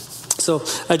 So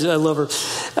I love her.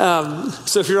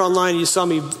 So if you're online, you saw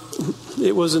me.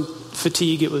 It wasn't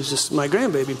fatigue. It was just my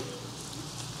grandbaby.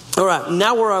 All right,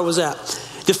 now where I was at.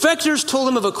 Defectors told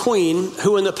him of a queen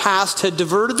who in the past had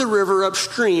diverted the river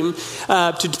upstream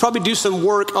to probably do some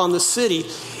work on the city.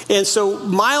 And so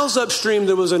miles upstream,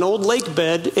 there was an old lake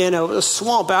bed and a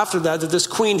swamp after that this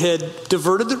queen had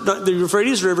diverted the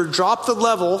Euphrates River, dropped the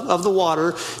level of the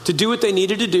water to do what they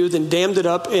needed to do, then dammed it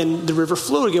up and the river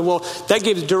flowed again. Well, that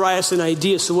gave Darius an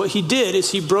idea. So what he did is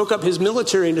he broke up his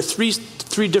military into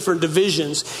three different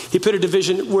divisions. He put a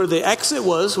division where the exit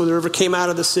was, where the river came out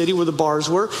of the city, where the bars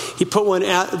were. He put one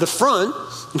at the front,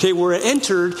 okay, where it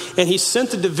entered, and he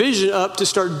sent the division up to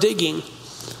start digging.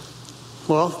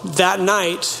 Well, that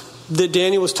night that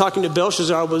Daniel was talking to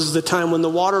Belshazzar was the time when the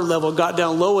water level got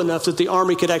down low enough that the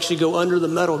army could actually go under the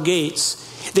metal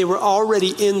gates. They were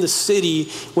already in the city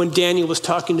when Daniel was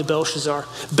talking to Belshazzar.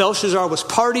 Belshazzar was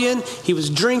partying, he was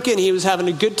drinking, he was having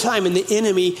a good time, and the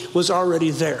enemy was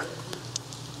already there.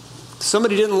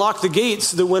 Somebody didn't lock the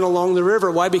gates that went along the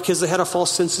river. Why? Because they had a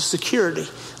false sense of security.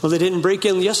 Well, they didn't break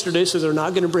in yesterday, so they're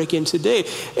not going to break in today.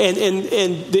 And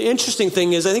the interesting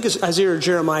thing is, I think it's Isaiah or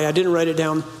Jeremiah, I didn't write it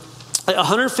down.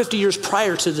 150 years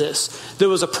prior to this, there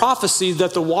was a prophecy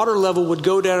that the water level would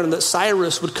go down and that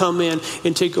Cyrus would come in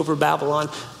and take over Babylon.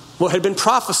 What had been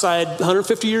prophesied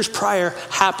 150 years prior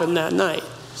happened that night.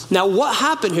 Now, what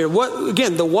happened here?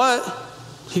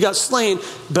 He got slain,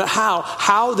 but how?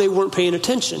 How they weren't paying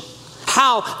attention.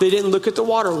 How they didn't look at the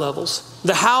water levels.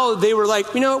 How they were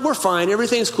like, we're fine.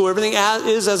 Everything's cool. Everything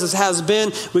is as it has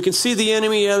been. We can see the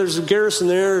enemy. Yeah, there's a garrison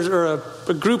there, or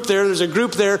a group there. There's a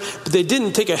group there. But they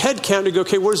didn't take a head count to go,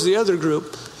 okay, where's the other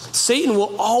group? Satan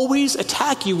will always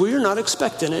attack you where you're not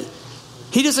expecting it.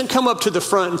 He doesn't come up to the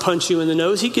front and punch you in the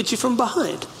nose. He gets you from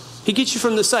behind. He gets you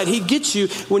from the side. He gets you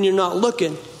when you're not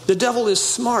looking. The devil is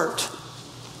smart.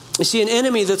 You see, an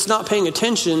enemy that's not paying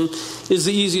attention is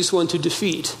the easiest one to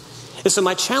defeat. And so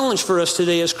my challenge for us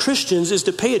today as Christians is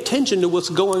to pay attention to what's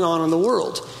going on in the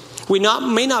world. We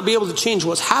may not be able to change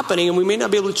what's happening, and we may not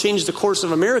be able to change the course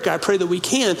of America. I pray that we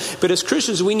can. But as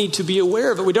Christians, we need to be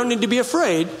aware of it. We don't need to be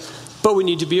afraid, but we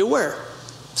need to be aware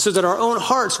so that our own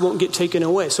hearts won't get taken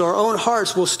away. So our own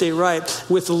hearts will stay right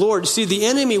with the Lord. See, the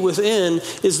enemy within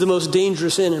is the most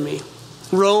dangerous enemy.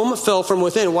 Rome fell from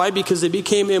within. Why? Because they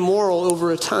became immoral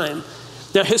over a time.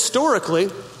 Now, historically,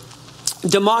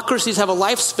 democracies have a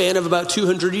lifespan of about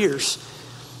 200 years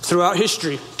throughout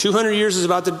history. 200 years is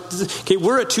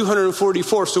we're at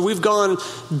 244, so we've gone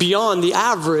beyond the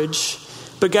average.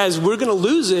 But guys, we're going to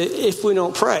lose it if we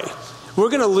don't pray. We're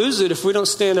going to lose it if we don't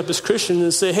stand up as Christians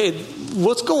and say, hey,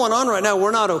 what's going on right now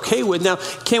we're not okay with. Now,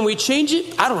 can we change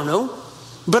it? I don't know.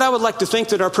 But I would like to think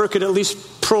that our prayer could at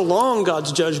least prolong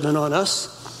God's judgment on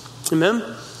us. Amen?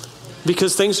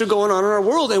 Because things are going on in our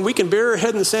world, and we can bury our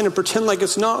head in the sand and pretend like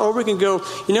it's not, or we can go,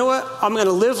 you know what, I'm going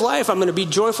to live life, I'm going to be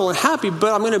joyful and happy,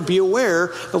 but I'm going to be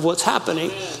aware of what's happening.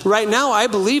 Right now, I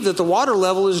believe that the water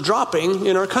level is dropping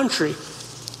in our country.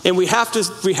 And we have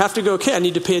to go, okay, I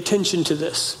need to pay attention to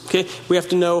this. Okay, we have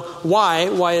to know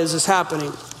why is this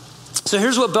happening. So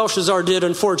here's what Belshazzar did,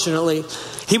 unfortunately.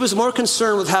 He was more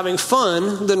concerned with having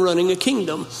fun than running a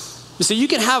kingdom. You see, you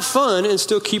can have fun and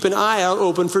still keep an eye out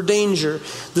open for danger.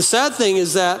 The sad thing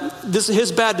is that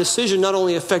his bad decision not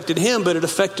only affected him, but it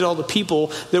affected all the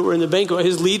people that were in the banquet.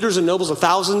 His leaders and nobles,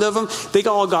 1,000 of them, they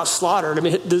all got slaughtered. I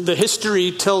mean, the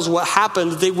history tells what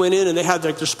happened. They went in and they had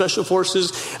their special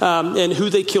forces and who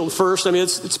they killed first. I mean,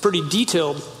 it's pretty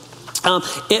detailed.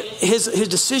 His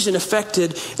decision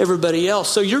affected everybody else.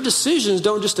 So your decisions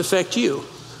don't just affect you.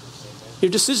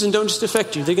 Your decisions don't just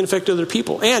affect you. They can affect other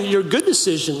people. And your good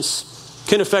decisions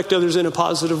can affect others in a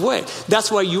positive way.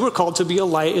 That's why you were called to be a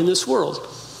light in this world.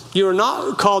 You are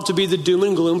not called to be the doom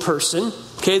and gloom person,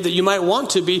 okay, that you might want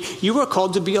to be. You are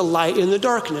called to be a light in the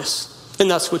darkness. And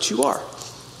that's what you are.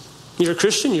 You're a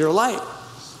Christian, you're a light.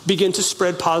 Begin to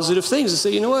spread positive things and say,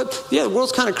 you know what? Yeah, the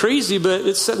world's kind of crazy, but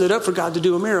it's setting it up for God to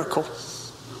do a miracle.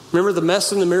 Remember the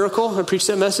mess and the miracle? I preached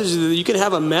that message. You can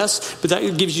have a mess, but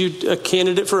that gives you a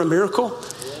candidate for a miracle.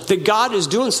 That God is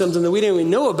doing something that we didn't even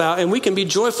know about, and we can be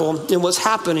joyful in what's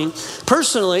happening.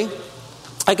 Personally,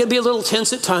 I can be a little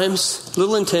tense at times, a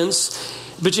little intense,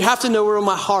 but you have to know where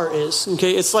my heart is.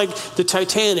 Okay, it's like the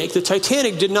Titanic. The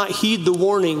Titanic did not heed the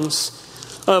warnings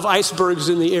of icebergs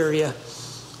in the area.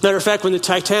 Matter of fact, when the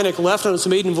Titanic left on its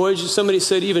maiden voyage, somebody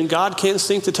said, even God can't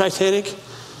sink the Titanic.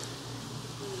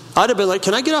 I'd have been like,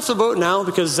 can I get off the boat now?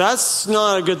 Because that's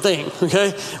not a good thing,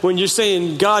 okay? When you're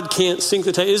saying God can't sink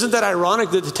the Titanic. Isn't that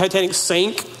ironic that the Titanic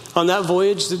sank on that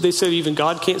voyage? They said even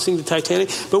God can't sink the Titanic.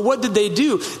 But what did they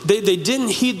do? They didn't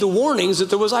heed the warnings that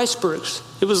there was icebergs.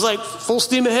 It was like, full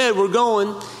steam ahead, we're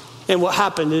going. And what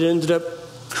happened? It ended up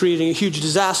creating a huge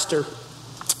disaster.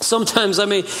 Sometimes I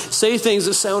may say things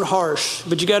that sound harsh,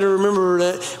 but you got to remember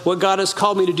that what God has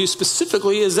called me to do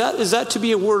specifically is that to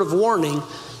be a word of warning,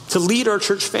 to lead our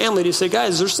church family, to say,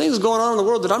 guys, there's things going on in the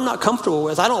world that I'm not comfortable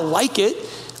with. I don't like it.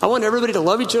 I want everybody to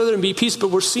love each other and be peace, but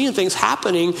we're seeing things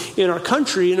happening in our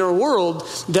country, in our world,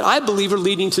 that I believe are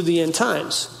leading to the end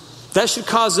times. That should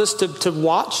cause us to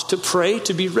watch, to pray,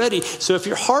 to be ready. So if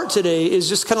your heart today is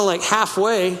just kind of like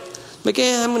halfway, like,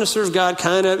 I'm going to serve God,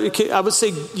 kind of. I would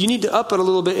say you need to up it a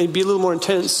little bit and be a little more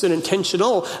intense and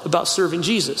intentional about serving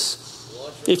Jesus.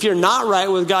 If you're not right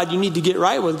with God, you need to get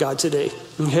right with God today,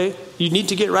 okay? You need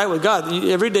to get right with God.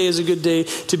 Every day is a good day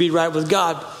to be right with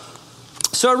God.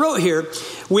 So I wrote here,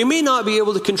 we may not be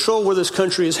able to control where this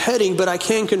country is heading, but I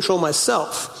can control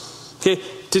myself, okay?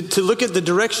 To look at the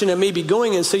direction it may be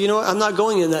going in and say, you know what, I'm not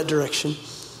going in that direction.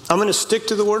 I'm going to stick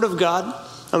to the Word of God.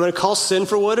 I'm going to call sin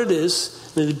for what it is.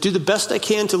 I'm going to do the best I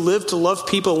can to live, to love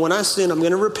people. When I sin, I'm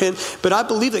going to repent. But I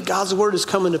believe that God's Word is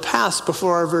coming to pass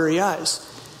before our very eyes.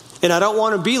 And I don't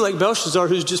want to be like Belshazzar,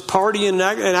 who's just partying and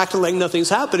acting like nothing's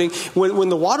happening when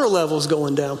the water level is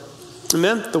going down.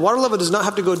 Amen? The water level does not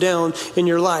have to go down in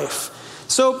your life.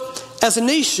 So, as a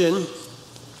nation,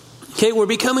 okay, we're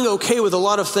becoming okay with a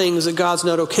lot of things that God's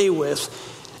not okay with.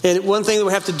 And one thing that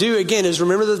we have to do, again, is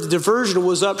remember that the diversion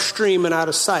was upstream and out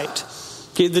of sight.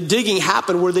 Okay, the digging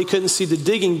happened where they couldn't see the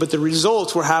digging, but the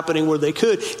results were happening where they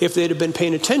could. If they'd have been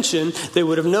paying attention, they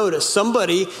would have noticed.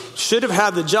 Somebody should have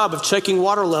had the job of checking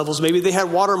water levels. Maybe they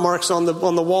had water marks on the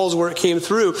walls where it came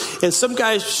through. And some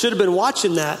guys should have been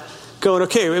watching that, going,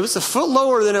 okay, it was a foot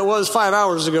lower than it was 5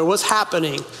 hours ago. What's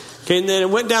happening? Okay, and then it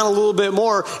went down a little bit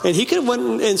more, and he could have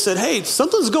went and said, hey,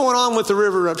 something's going on with the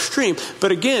river upstream.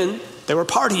 But again, they were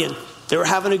partying. They were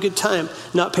having a good time,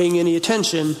 not paying any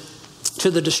attention to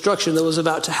the destruction that was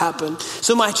about to happen.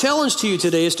 So my challenge to you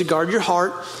today is to guard your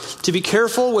heart, to be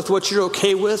careful with what you're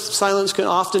okay with. Silence can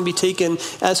often be taken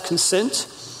as consent.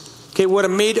 Okay, what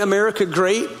made America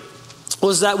great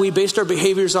was that we based our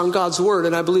behaviors on God's word,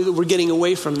 and I believe that we're getting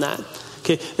away from that.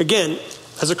 Okay, again,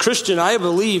 as a Christian, I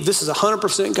believe this is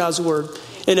 100% God's word.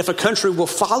 And if a country will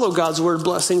follow God's word,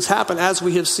 blessings happen, as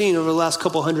we have seen over the last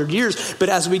couple hundred years. But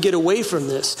as we get away from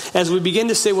this, as we begin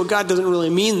to say, well, God doesn't really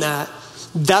mean that,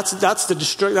 that's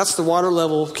the water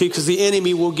level, okay, because the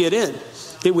enemy will get in.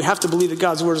 Okay, we have to believe that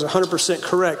God's word is 100%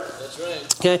 correct. That's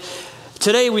right. Okay.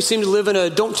 Today we seem to live in a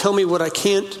don't tell me what I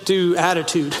can't do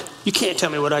attitude. You can't tell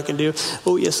me what I can do.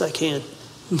 Oh, yes, I can.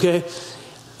 Okay.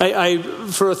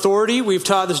 For authority, we've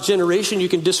taught this generation you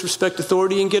can disrespect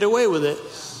authority and get away with it.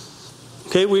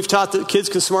 Okay, we've taught that kids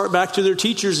can smart back to their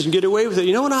teachers and get away with it.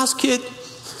 You know, when I was a kid,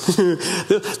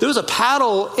 there was a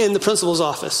paddle in the principal's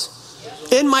office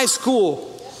in my school,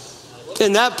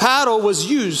 and that paddle was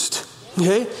used.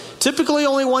 Okay, typically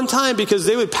only one time, because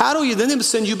they would paddle you, then they would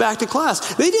send you back to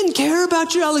class. They didn't care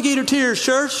about your alligator tears,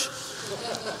 church.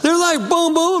 They're like,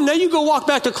 boom, boom, now you go walk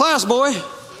back to class, boy.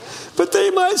 But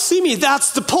they might see me.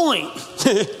 That's the point.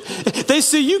 They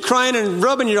see you crying and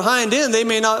rubbing your hind end. They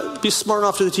may not be smart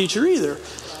enough to the teacher either.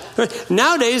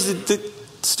 Nowadays, the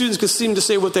students can seem to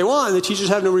say what they want, and the teachers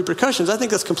have no repercussions. I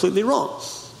think that's completely wrong.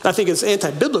 I think it's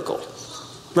anti-biblical.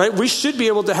 Right? We should be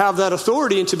able to have that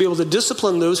authority and to be able to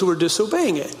discipline those who are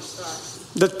disobeying it.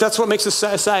 That's what makes a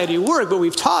society work. But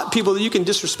we've taught people that you can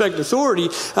disrespect authority.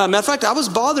 Matter of fact, I was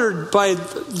bothered by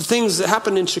the things that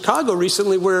happened in Chicago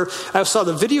recently, where I saw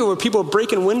the video where people were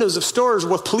breaking windows of stores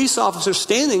with police officers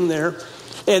standing there,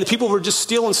 and people were just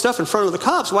stealing stuff in front of the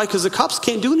cops. Why? Because the cops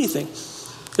can't do anything.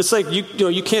 It's like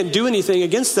you can't do anything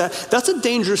against that. That's a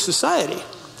dangerous society.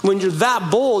 When you're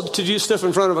that bold to do stuff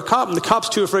in front of a cop, and the cop's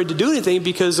too afraid to do anything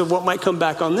because of what might come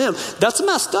back on them, that's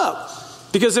messed up.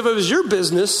 Because if it was your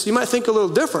business, you might think a little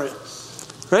different,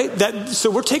 right?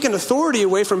 So we're taking authority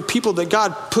away from people that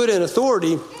God put in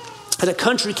authority, and a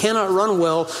country cannot run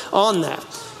well on that.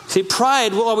 See,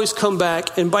 pride will always come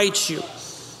back and bite you.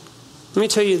 Let me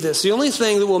tell you this. The only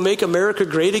thing that will make America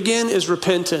great again is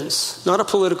repentance, not a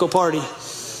political party.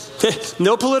 Okay?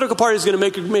 No political party is going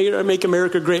to make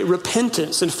America great.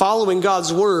 Repentance and following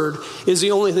God's word is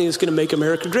the only thing that's going to make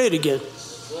America great again.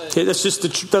 Okay? That's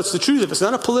the truth of it. It's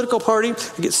not a political party.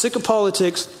 I get sick of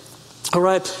politics. All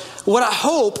right. What I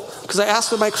hope, because I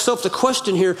asked myself the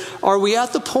question here, are we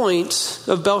at the point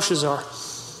of Belshazzar?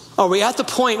 Are we at the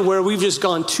point where we've just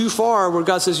gone too far, where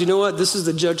God says, you know what, this is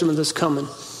the judgment that's coming.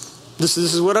 This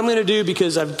is what I'm going to do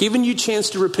because I've given you a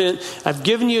chance to repent. I've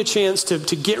given you a chance to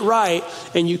get right,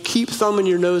 and you keep thumbing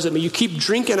your nose at me. You keep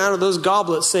drinking out of those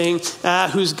goblets saying,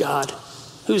 who's God?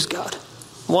 Who's God?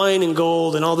 Wine and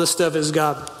gold and all this stuff is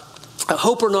God. I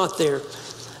hope we're not there.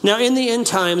 Now, in the end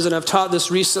times, and I've taught this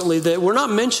recently, that we're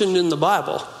not mentioned in the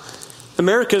Bible.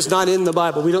 America is not in the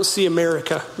Bible. We don't see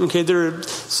America. Okay,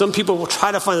 some people will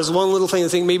try to find this one little thing and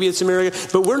think maybe it's America,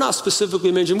 but we're not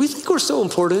specifically mentioned. We think we're so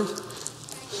important.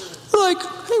 We're like,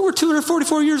 hey, we're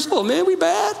 244 years old, man. We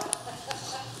bad?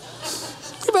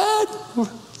 We bad?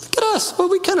 Look at us. Well,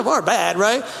 we kind of are bad,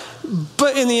 right?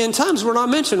 But in the end times, we're not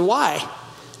mentioned. Why?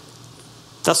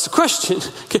 That's the question.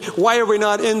 Okay, why are we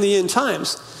not in the end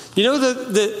times? You know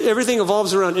that everything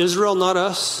evolves around Israel, not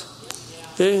us?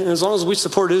 Okay? And as long as we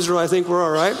support Israel, I think we're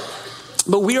all right.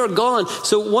 But we are gone.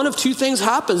 So one of two things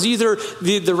happens. Either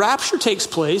the rapture takes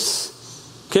place,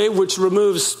 okay, which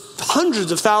removes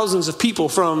hundreds of thousands of people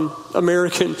from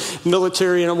American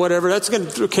military and whatever. That's going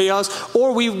to chaos.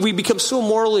 Or we become so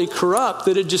morally corrupt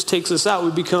that it just takes us out.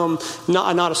 We become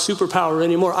not a superpower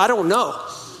anymore. I don't know.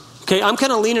 Okay, I'm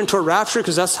kind of leaning toward rapture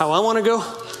because that's how I want to go.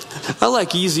 I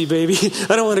like easy, baby.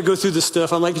 I don't want to go through this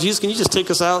stuff. I'm like, Jesus, can you just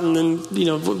take us out and then,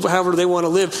 however they want to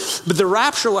live. But the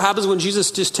rapture, what happens when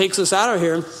Jesus just takes us out of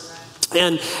here?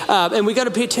 And we got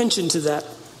to pay attention to that.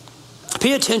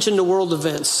 Pay attention to world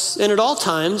events. And at all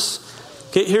times,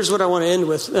 okay, here's what I want to end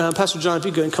with. Pastor John, if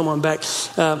you go and come on back.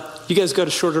 You guys got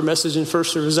a shorter message in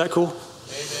first service. Is that cool?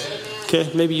 Amen.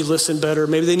 Okay, maybe you listened better.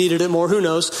 Maybe they needed it more. Who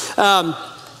knows?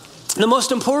 The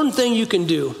most important thing you can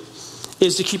do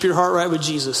is to keep your heart right with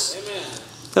Jesus. Amen.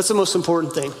 That's the most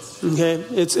important thing. Okay,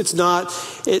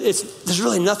 there's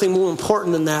really nothing more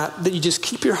important than that you just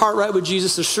keep your heart right with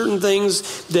Jesus. There's certain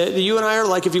things that you and I are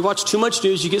like, if you watch too much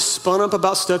news, you get spun up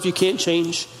about stuff you can't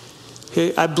change.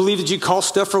 Okay, I believe that you call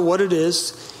stuff for what it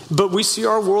is, but we see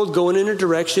our world going in a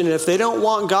direction, and if they don't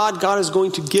want God, God is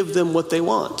going to give them what they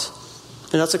want.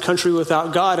 And that's a country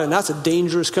without God, and that's a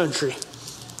dangerous country.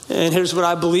 And here's what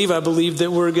I believe. I believe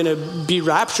that we're going to be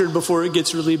raptured before it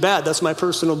gets really bad. That's my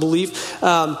personal belief.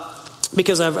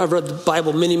 Because I've read the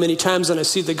Bible many, many times, and I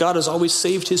see that God has always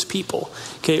saved his people,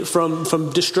 okay,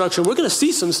 from destruction. We're going to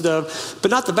see some stuff,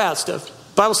 but not the bad stuff.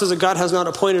 The Bible says that God has not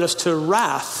appointed us to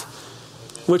wrath,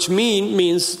 which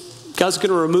means God's going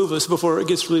to remove us before it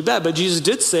gets really bad. But Jesus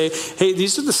did say, hey,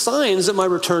 these are the signs that my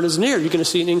return is near. You're going to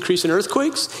see an increase in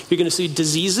earthquakes. You're going to see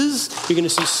diseases. You're going to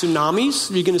see tsunamis.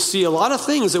 You're going to see a lot of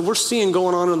things that we're seeing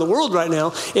going on in the world right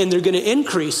now, and they're going to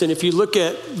increase. And if you look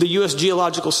at the U.S.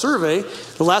 Geological Survey,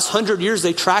 the last 100 years,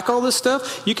 they track all this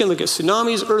stuff. You can look at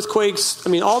tsunamis, earthquakes,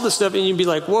 all this stuff, and you'd be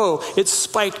like, whoa, it's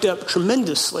spiked up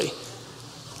tremendously.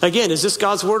 Again, is this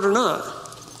God's word or not?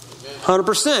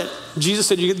 100%. Jesus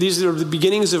said, these are the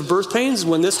beginnings of birth pains.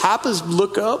 When this happens,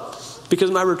 look up because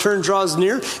my return draws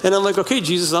near. And I'm like, okay,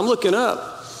 Jesus, I'm looking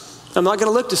up. I'm not going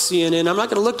to look to CNN. I'm not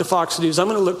going to look to Fox News. I'm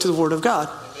going to look to the Word of God.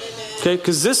 Okay,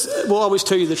 because this will always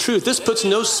tell you the truth. This puts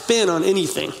no spin on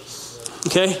anything.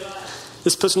 Okay?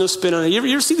 This puts no spin on it. You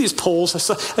ever see these polls?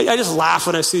 I just laugh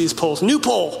when I see these polls. New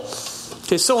poll.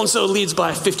 Okay, so-and-so leads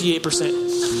by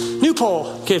 58%. New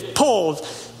poll. Okay, poll.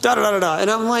 Da-da-da-da-da. And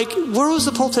I'm like, where was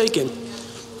the poll taken?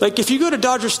 Like, if you go to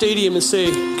Dodger Stadium and say,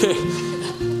 okay,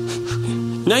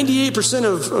 98%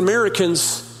 of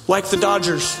Americans like the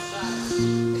Dodgers.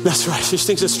 That's right. She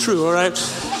thinks it's true, all right?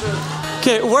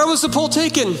 Okay, where was the poll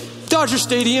taken? Dodger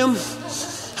Stadium.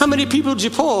 How many people did you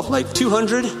poll? Like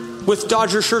 200 with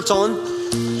Dodger shirts on.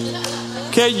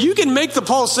 Okay, you can make the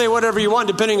poll say whatever you want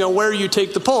depending on where you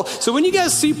take the poll. So when you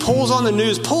guys see polls on the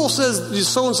news, poll says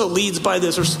so-and-so leads by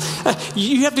this. Or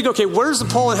you have to go, okay, where's the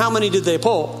poll and how many did they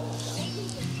poll?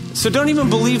 So don't even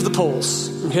believe the polls,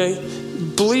 okay?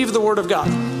 Believe the Word of God.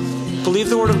 Believe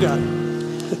the Word of God.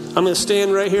 I'm going to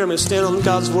stand right here. I'm going to stand on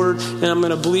God's Word, and I'm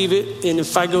going to believe it. And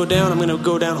if I go down, I'm going to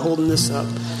go down holding this up.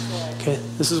 Okay,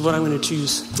 this is what I'm going to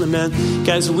choose. Amen.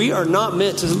 Guys, we are not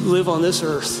meant to live on this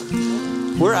earth.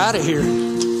 We're out of here.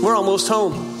 We're almost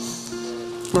home.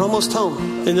 We're almost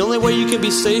home. And the only way you can be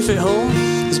safe at home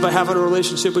is by having a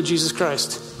relationship with Jesus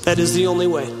Christ. That is the only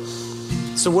way.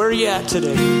 So where are you at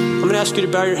today? I'm going to ask you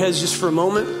to bow your heads just for a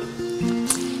moment.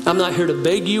 I'm not here to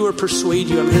beg you or persuade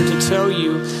you. I'm here to tell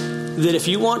you that if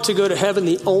you want to go to heaven,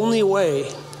 the only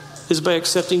way is by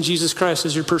accepting Jesus Christ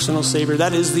as your personal Savior.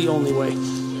 That is the only way.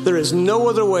 There is no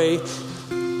other way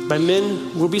by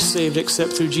men will be saved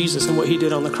except through Jesus and what he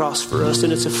did on the cross for us,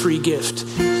 and it's a free gift.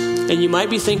 And you might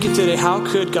be thinking today, how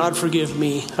could God forgive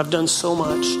me? I've done so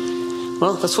much.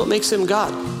 Well, that's what makes him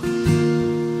God.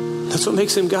 That's what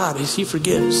makes him God, is he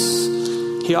forgives.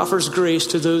 He offers grace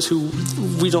to those who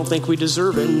we don't think we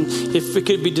deserve it. And if it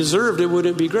could be deserved, it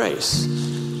wouldn't be grace.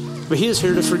 But he is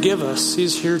here to forgive us.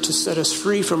 He's here to set us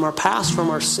free from our past, from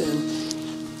our sin.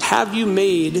 Have you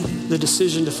made the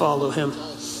decision to follow him?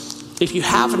 If you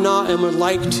have not and would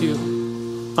like to,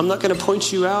 I'm not going to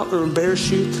point you out or embarrass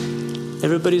you.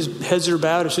 Everybody's heads are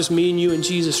bowed. It's just me and you and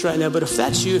Jesus right now. But if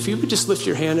that's you, if you would just lift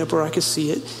your hand up where I could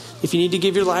see it. If you need to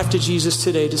give your life to Jesus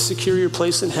today to secure your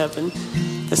place in heaven.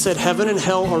 I said heaven and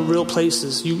hell are real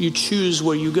places. You choose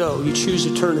where you go. You choose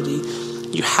eternity.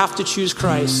 You have to choose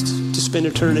Christ to spend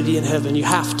eternity in heaven. You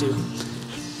have to.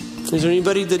 Is there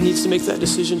anybody that needs to make that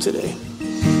decision today?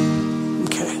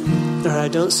 Okay. All right, I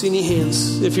don't see any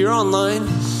hands. If you're online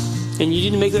and you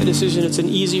need to make that decision, it's an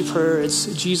easy prayer. It's,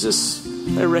 Jesus,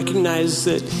 I recognize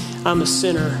that I'm a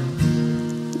sinner,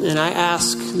 and I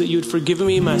ask that you would forgive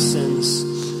me my sins.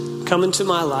 Come into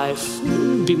my life,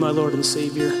 be my Lord and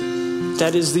Savior.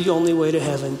 That is the only way to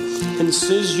heaven. And as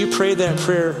soon as you pray that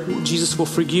prayer, Jesus will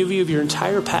forgive you of your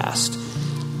entire past.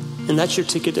 And that's your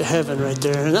ticket to heaven right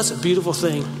there. And that's a beautiful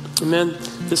thing. Amen.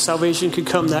 That salvation can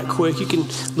come that quick. You can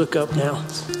look up now.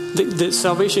 That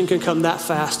salvation can come that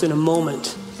fast in a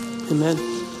moment. Amen.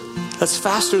 That's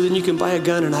faster than you can buy a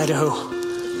gun in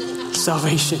Idaho.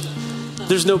 Salvation.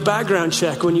 There's no background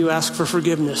check when you ask for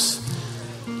forgiveness.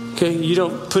 Okay, you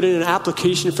don't put in an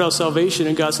application for salvation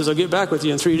and God says, I'll get back with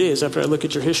you in 3 days after I look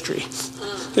at your history.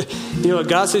 You know what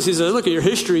God says? He says, I look at your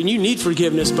history and you need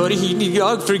forgiveness, buddy.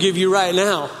 I'll forgive you right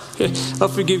now. I'll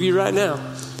forgive you right now.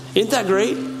 Isn't that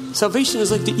great? Salvation is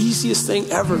like the easiest thing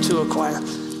ever to acquire.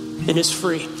 And it's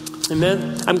free.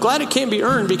 Amen. I'm glad it can't be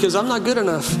earned because I'm not good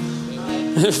enough.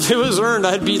 If it was earned,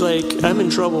 I'd be like, I'm in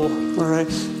trouble. All right.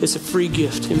 It's a free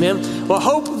gift. Amen. Well, I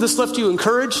hope this left you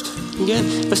encouraged.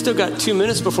 Again, I still got 2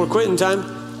 minutes before quitting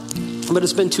time. But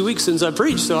it's been 2 weeks since I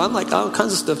preached, so I'm like all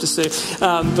kinds of stuff to say.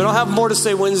 But I'll have more to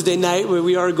say Wednesday night, where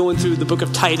we are going through the book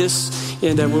of Titus,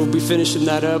 and we'll be finishing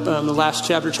that up. The last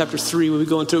chapter 3, we'll be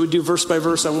going through. We do verse by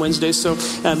verse on Wednesday. So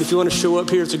if you want to show up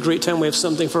here, it's a great time. We have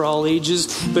something for all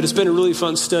ages. But it's been a really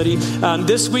fun study.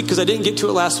 This week, because I didn't get to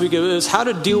it last week, it was how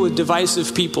to deal with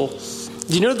divisive people.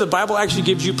 Do you know the Bible actually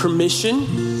gives you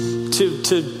permission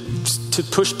to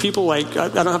push people like, I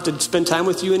don't have to spend time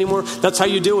with you anymore? That's how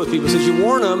you deal with people. It says you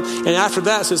warn them, and after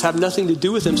that it says have nothing to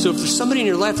do with them. So if there's somebody in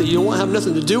your life that you don't want to have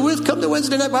nothing to do with, come to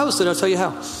Wednesday night Bible study. I'll tell you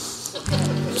how.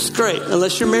 It's great.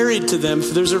 Unless you're married to them.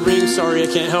 If there's a ring, sorry, I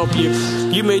can't help you.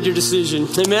 You made your decision.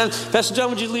 Amen. Pastor John,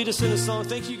 would you lead us in a song?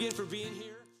 Thank you again for being here.